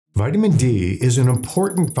Vitamin D is an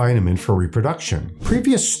important vitamin for reproduction.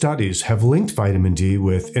 Previous studies have linked vitamin D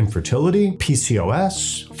with infertility,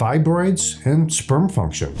 PCOS, fibroids, and sperm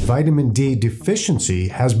function. Vitamin D deficiency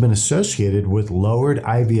has been associated with lowered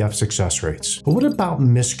IVF success rates. But what about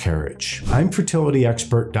miscarriage? I'm fertility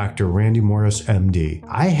expert Dr. Morris M.D.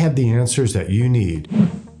 I have the answers that you need.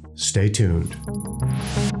 Stay tuned.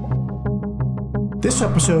 This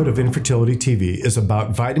episode of Infertility TV is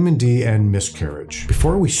about vitamin D and miscarriage.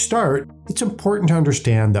 Before we start, it's important to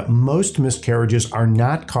understand that most miscarriages are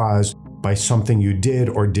not caused by something you did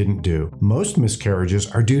or didn't do. Most miscarriages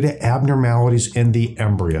are due to abnormalities in the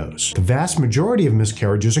embryos. The vast majority of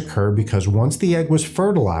miscarriages occur because once the egg was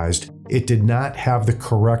fertilized, it did not have the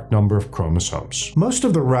correct number of chromosomes. Most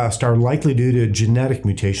of the rest are likely due to genetic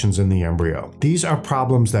mutations in the embryo. These are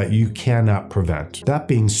problems that you cannot prevent. That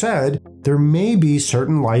being said, there may be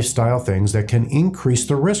certain lifestyle things that can increase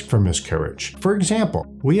the risk for miscarriage. For example,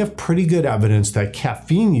 we have pretty good evidence that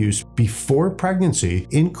caffeine use before pregnancy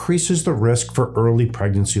increases the risk for early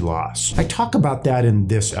pregnancy loss. I talk about that in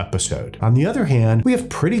this episode. On the other hand, we have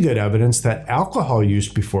pretty good evidence that alcohol use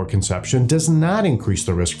before conception does not increase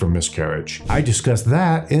the risk for miscarriage. I discuss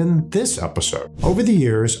that in this episode. Over the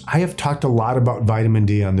years, I have talked a lot about vitamin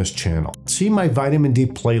D on this channel. See my vitamin D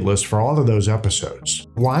playlist for all of those episodes.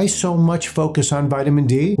 Why so much focus on vitamin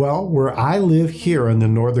D? Well, where I live here in the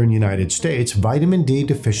northern United States, vitamin D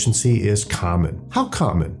deficiency is common. How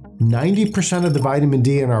common? 90% of the vitamin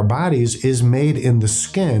D in our bodies is made in the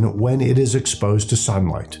skin when it is exposed to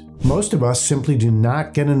sunlight. Most of us simply do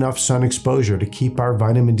not get enough sun exposure to keep our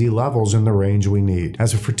vitamin D levels in the range we need.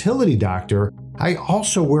 As a fertility doctor, I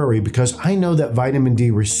also worry because I know that vitamin D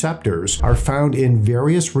receptors are found in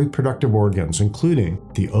various reproductive organs, including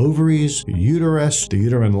the ovaries, the uterus, the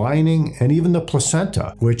uterine lining, and even the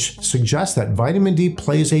placenta, which suggests that vitamin D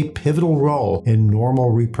plays a pivotal role in normal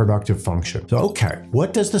reproductive function. So, okay,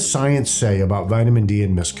 what does the science say about vitamin D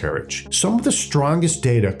and miscarriage? Some of the strongest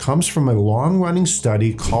data comes from a long-running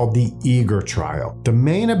study called the EAGER trial. The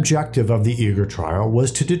main objective of the EAGER trial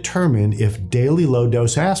was to determine if daily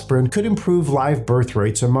low-dose aspirin could improve live birth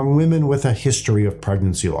rates among women with a history of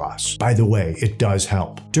pregnancy loss. By the way, it does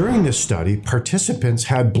help. During this study, participants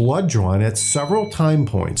had blood drawn at several time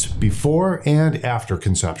points before and after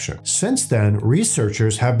conception. Since then,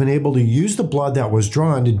 researchers have been able to use the blood that was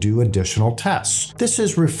drawn to do additional tests. This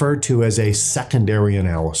is referred to as a secondary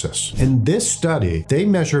analysis. In this study, they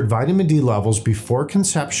measured vitamin D levels before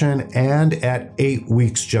conception and at 8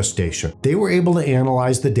 weeks gestation. They were able to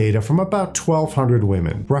analyze the data from about 1,200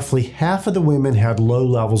 women. Roughly half of the women had low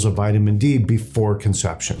levels of vitamin D before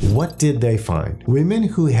conception. What did they find? Women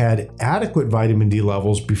who had adequate vitamin D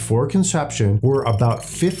levels before conception were about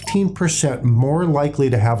 15% more likely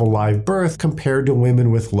to have a live birth compared to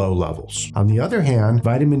women with low levels. On the other hand,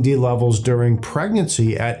 vitamin D levels during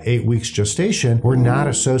pregnancy at 8 weeks gestation were not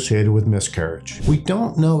associated with miscarriage. We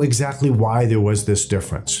don't know exactly why there was this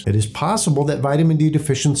difference. It is possible that vitamin D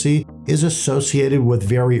deficiency is associated with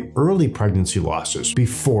very early pregnancy losses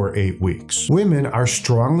before 8 weeks. Women are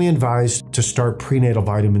strongly advised to start prenatal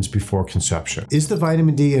vitamins before conception. Is the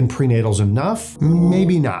vitamin D in prenatals enough?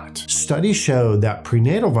 Maybe not. Studies show that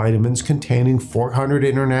prenatal vitamins containing 400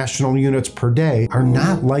 international units per day are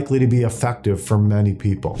not likely to be effective for many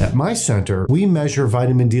people. At my center, we measure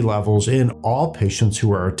vitamin D levels in all patients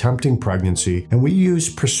who are attempting pregnancy, and we use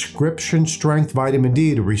prescription strength vitamin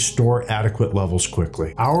D to restore adequate levels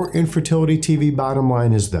quickly. Our Infertility TV bottom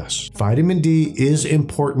line is this: vitamin D is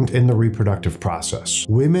important in the reproductive process.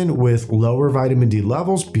 Women with lower vitamin D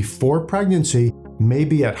levels before pregnancy may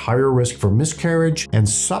be at higher risk for miscarriage, and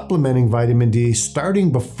supplementing vitamin D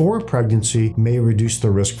starting before pregnancy may reduce the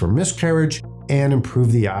risk for miscarriage and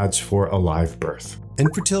improve the odds for a live birth.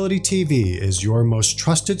 Infertility TV is your most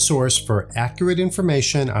trusted source for accurate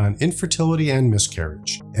information on infertility and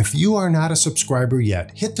miscarriage. If you are not a subscriber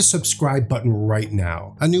yet, hit the subscribe button right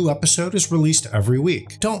now. A new episode is released every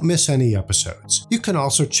week. Don't miss any episodes. You can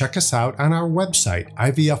also check us out on our website,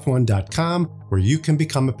 ivf1.com, where you can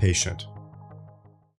become a patient.